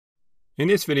In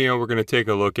this video, we're going to take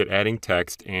a look at adding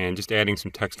text and just adding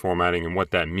some text formatting and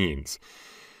what that means.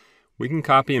 We can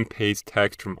copy and paste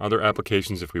text from other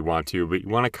applications if we want to, but you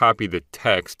want to copy the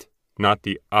text, not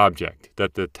the object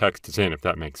that the text is in, if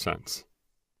that makes sense.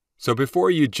 So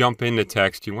before you jump into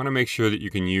text, you want to make sure that you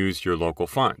can use your local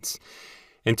fonts.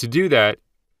 And to do that,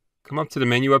 come up to the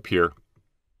menu up here,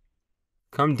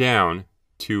 come down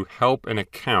to Help and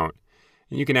Account,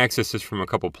 and you can access this from a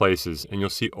couple places, and you'll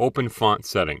see Open Font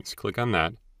Settings. Click on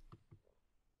that.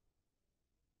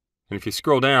 And if you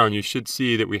scroll down, you should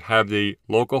see that we have the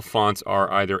local fonts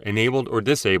are either enabled or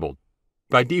disabled.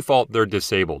 By default, they're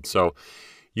disabled. So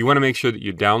you want to make sure that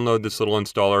you download this little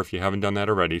installer if you haven't done that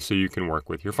already so you can work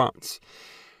with your fonts.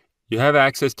 You have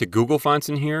access to Google Fonts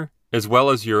in here, as well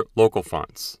as your local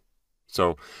fonts.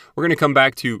 So we're going to come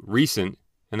back to Recent,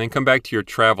 and then come back to your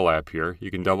Travel app here.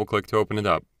 You can double click to open it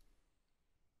up.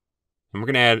 And we're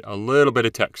going to add a little bit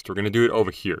of text. We're going to do it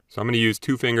over here. So I'm going to use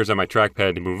 2 fingers on my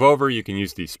trackpad to move over. You can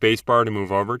use the space bar to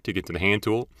move over to get to the hand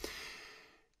tool.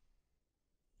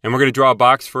 And we're going to draw a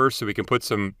box first so we can put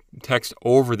some text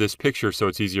over this picture so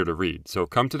it's easier to read. So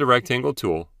come to the rectangle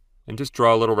tool and just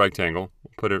draw a little rectangle.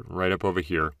 We'll put it right up over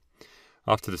here,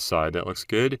 off to the side. That looks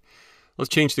good. Let's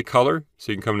change the color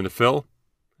so you can come to the fill.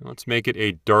 Let's make it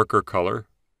a darker color.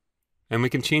 And we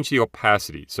can change the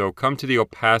opacity. So come to the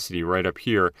opacity right up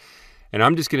here. And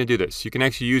I'm just going to do this. You can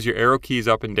actually use your arrow keys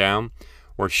up and down,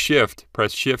 or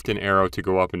press shift and arrow to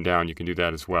go up and down. You can do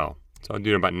that as well. So I'll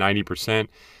do it about 90%.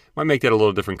 Might make that a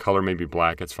little different color, maybe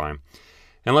black, that's fine.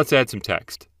 And let's add some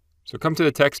text. So come to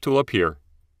the text tool up here,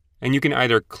 and you can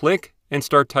either click and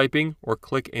start typing, or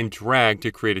click and drag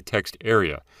to create a text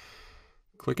area.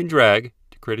 Click and drag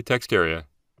to create a text area.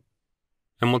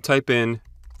 And we'll type in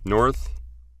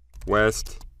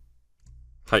Northwest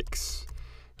Hikes.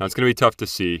 Now it's going to be tough to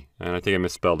see, and I think I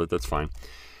misspelled it, that's fine.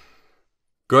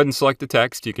 Go ahead and select the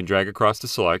text. You can drag across to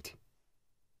select.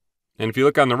 And if you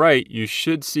look on the right, you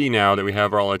should see now that we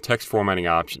have all our text formatting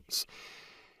options.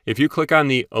 If you click on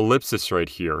the ellipsis right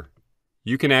here,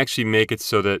 you can actually make it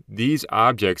so that these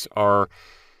objects are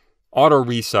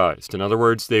auto-resized. In other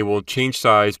words, they will change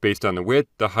size based on the width,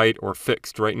 the height, or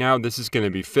fixed. Right now, this is going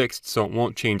to be fixed, so it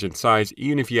won't change in size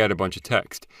even if you add a bunch of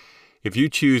text. If you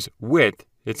choose width,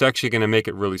 it's actually going to make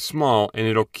it really small, and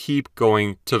it'll keep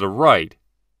going to the right.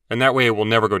 And that way it will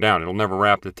never go down. It'll never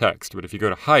wrap the text. But if you go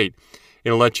to height,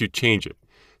 it'll let you change it.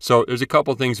 So there's a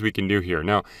couple things we can do here.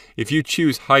 Now, if you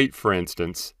choose height, for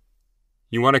instance,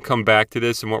 you want to come back to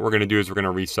this, and what we're going to do is we're going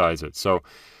to resize it. So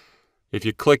if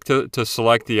you click to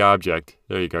select the object,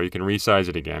 there you go, you can resize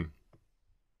it again.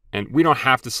 And we don't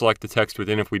have to select the text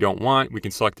within if we don't want. We can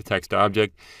select the text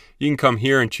object. You can come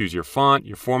here and choose your font,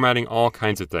 your formatting, all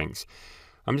kinds of things.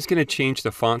 I'm just going to change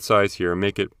the font size here and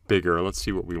make it bigger. Let's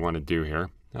see what we want to do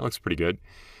here. That looks pretty good.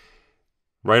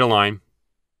 Right align.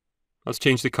 Let's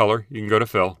change the color. You can go to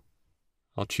fill.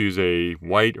 I'll choose a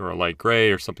white or a light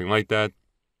gray or something like that.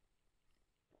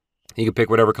 You can pick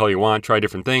whatever color you want, try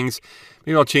different things.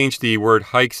 Maybe I'll change the word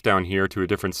hikes down here to a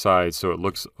different size so it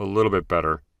looks a little bit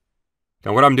better.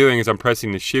 Now what I'm doing is I'm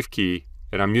pressing the shift key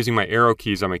and I'm using my arrow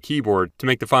keys on my keyboard to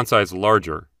make the font size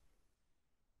larger.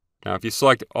 Now if you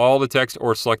select all the text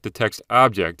or select the text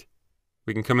object,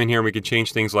 we can come in here and we can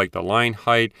change things like the line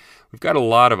height. We've got a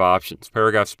lot of options.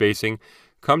 Paragraph spacing.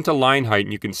 Come to line height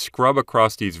and you can scrub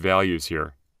across these values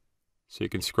here. So you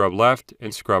can scrub left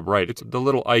and scrub right. It's the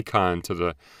little icon to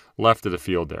the left of the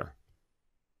field there.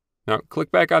 Now click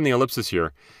back on the ellipsis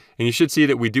here and you should see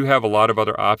that we do have a lot of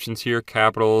other options here.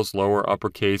 Capitals, lower,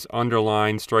 uppercase,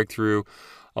 underline, strike through.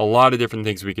 A lot of different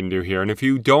things we can do here. And if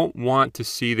you don't want to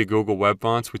see the Google Web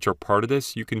Fonts, which are part of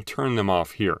this, you can turn them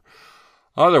off here.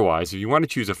 Otherwise, if you want to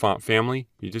choose a font family,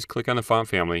 you just click on the font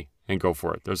family and go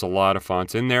for it. There's a lot of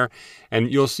fonts in there,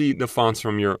 and you'll see the fonts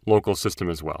from your local system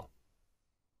as well.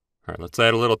 All right, let's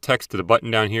add a little text to the button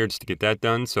down here just to get that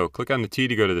done. So click on the T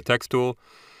to go to the text tool.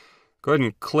 Go ahead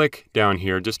and click down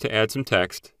here just to add some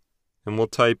text, and we'll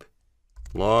type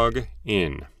log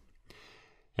in.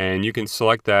 And you can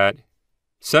select that.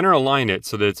 Center align it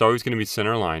so that it's always going to be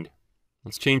center aligned.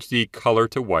 Let's change the color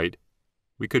to white.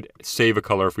 We could save a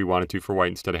color if we wanted to for white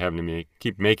instead of having to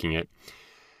keep making it.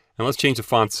 And let's change the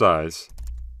font size.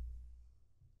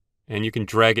 And you can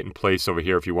drag it in place over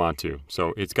here if you want to.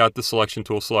 So it's got the selection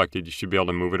tool selected. You should be able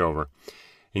to move it over.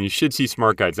 And you should see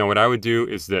smart guides. Now what I would do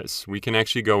is this. We can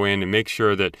actually go in and make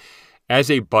sure that as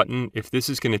a button, if this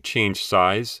is going to change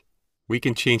size, we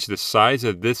can change the size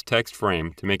of this text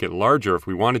frame to make it larger if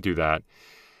we want to do that.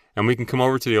 And we can come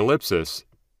over to the ellipsis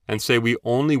and say we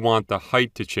only want the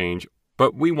height to change,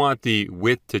 but we want the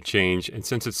width to change. And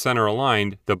since it's center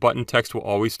aligned, the button text will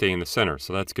always stay in the center.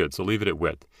 So that's good. So leave it at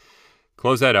width.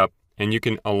 close that up, and you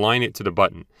can align it to the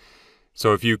button.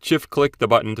 So if you shift-click the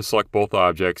button to select both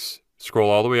objects, scroll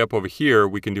all the way up over here,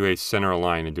 we can do a center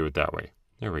align and do it that way.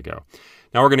 There we go.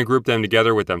 Now we're going to group them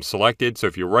together with them selected. So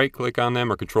if you right-click on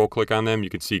them or control-click on them, you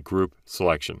can see Group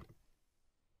Selection.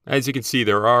 As you can see,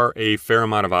 there are a fair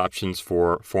amount of options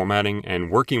for formatting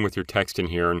and working with your text in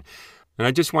here. And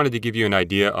I just wanted to give you an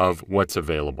idea of what's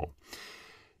available.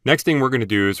 Next thing we're going to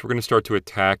do is we're going to start to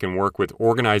attack and work with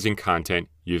organizing content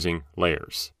using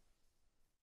layers.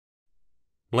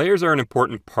 Layers are an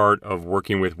important part of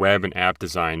working with web and app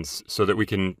designs so that we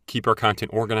can keep our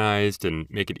content organized and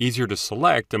make it easier to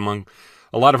select, among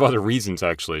a lot of other reasons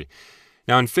actually.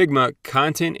 Now in Figma,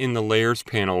 content in the Layers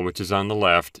panel, which is on the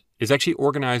left, is actually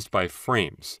organized by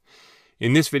frames.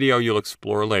 In this video, you'll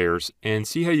explore layers and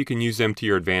see how you can use them to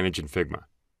your advantage in Figma.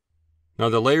 Now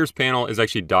the Layers panel is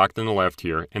actually docked on the left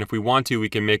here, and if we want to, we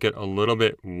can make it a little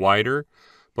bit wider,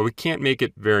 but we can't make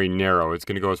it very narrow. It's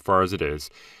going to go as far as it is.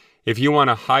 If you want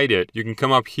to hide it, you can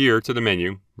come up here to the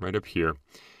menu, right up here,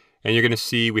 and you're going to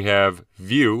see we have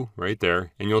View right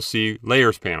there, and you'll see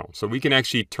Layers panel. So we can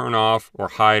actually turn off or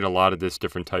hide a lot of this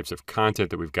different types of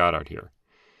content that we've got out here.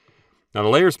 Now the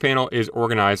Layers panel is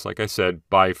organized, like I said,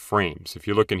 by frames. If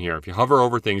you look in here, if you hover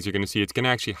over things, you're going to see it's going to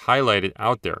actually highlight it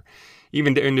out there,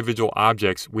 even to individual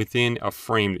objects within a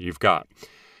frame that you've got.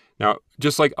 Now,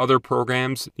 just like other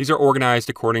programs, these are organized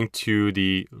according to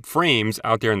the frames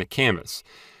out there in the canvas.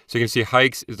 So you can see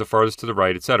hikes is the farthest to the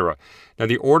right, etc. Now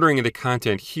the ordering of the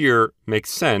content here makes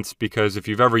sense because if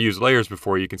you've ever used layers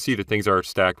before, you can see that things are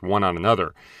stacked one on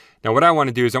another. Now what I want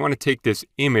to do is I want to take this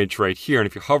image right here, and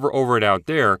if you hover over it out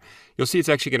there, you'll see it's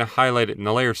actually going to highlight it in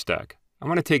the layer stack. I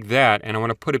want to take that and I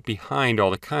want to put it behind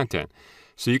all the content.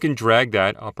 So you can drag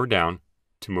that up or down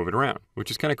to move it around,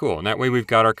 which is kind of cool. And that way we've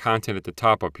got our content at the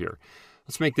top up here.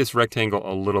 Let's make this rectangle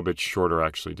a little bit shorter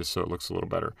actually, just so it looks a little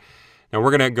better. Now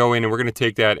we're going to go in and we're going to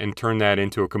take that and turn that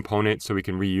into a component so we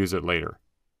can reuse it later.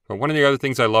 But one of the other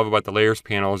things I love about the Layers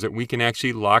panel is that we can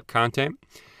actually lock content.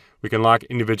 We can lock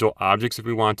individual objects if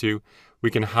we want to.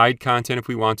 We can hide content if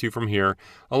we want to from here.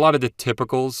 A lot of the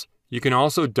typicals. You can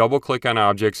also double click on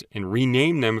objects and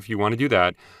rename them if you want to do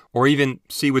that, or even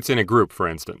see what's in a group, for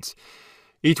instance.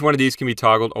 Each one of these can be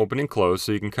toggled open and closed,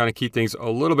 so you can kind of keep things a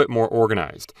little bit more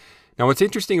organized. Now what's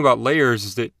interesting about layers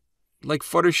is that like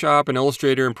Photoshop and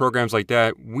Illustrator and programs like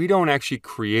that, we don't actually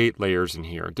create layers in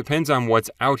here. It depends on what's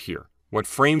out here, what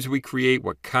frames we create,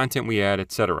 what content we add,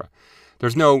 etc.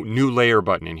 There's no new layer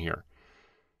button in here.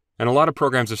 And a lot of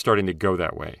programs are starting to go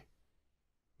that way.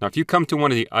 Now, if you come to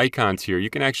one of the icons here, you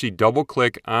can actually double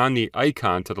click on the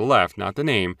icon to the left, not the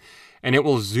name, and it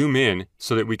will zoom in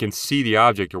so that we can see the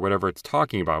object or whatever it's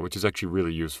talking about, which is actually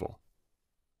really useful.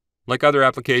 Like other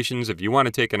applications, if you want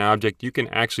to take an object, you can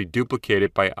actually duplicate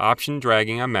it by Option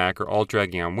dragging on Mac or Alt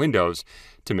dragging on Windows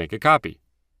to make a copy.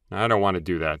 Now, I don't want to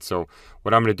do that. So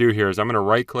what I'm going to do here is I'm going to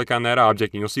right click on that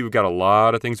object, and you'll see we've got a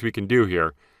lot of things we can do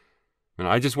here. And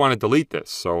I just want to delete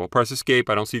this. So I'll press Escape.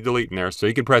 I don't see delete in there. So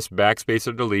you can press Backspace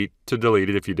or Delete to delete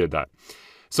it if you did that.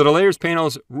 So the Layers panel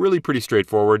is really pretty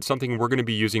straightforward, something we're going to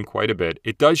be using quite a bit.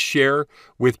 It does share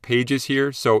with pages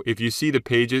here. So if you see the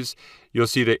pages, you'll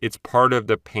see that it's part of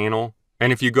the panel.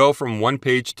 And if you go from one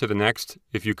page to the next,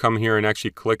 if you come here and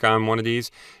actually click on one of these,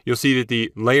 you'll see that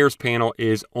the Layers panel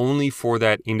is only for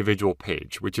that individual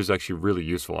page, which is actually really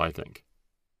useful, I think.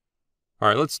 All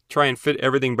right, let's try and fit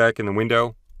everything back in the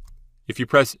window. If you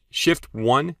press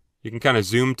Shift-1, you can kind of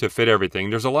zoom to fit everything.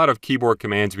 There's a lot of keyboard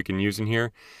commands we can use in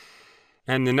here.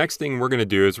 And the next thing we're going to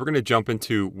do is we're going to jump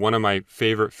into one of my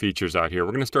favorite features out here.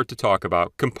 We're going to start to talk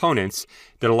about components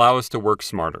that allow us to work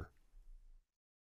smarter.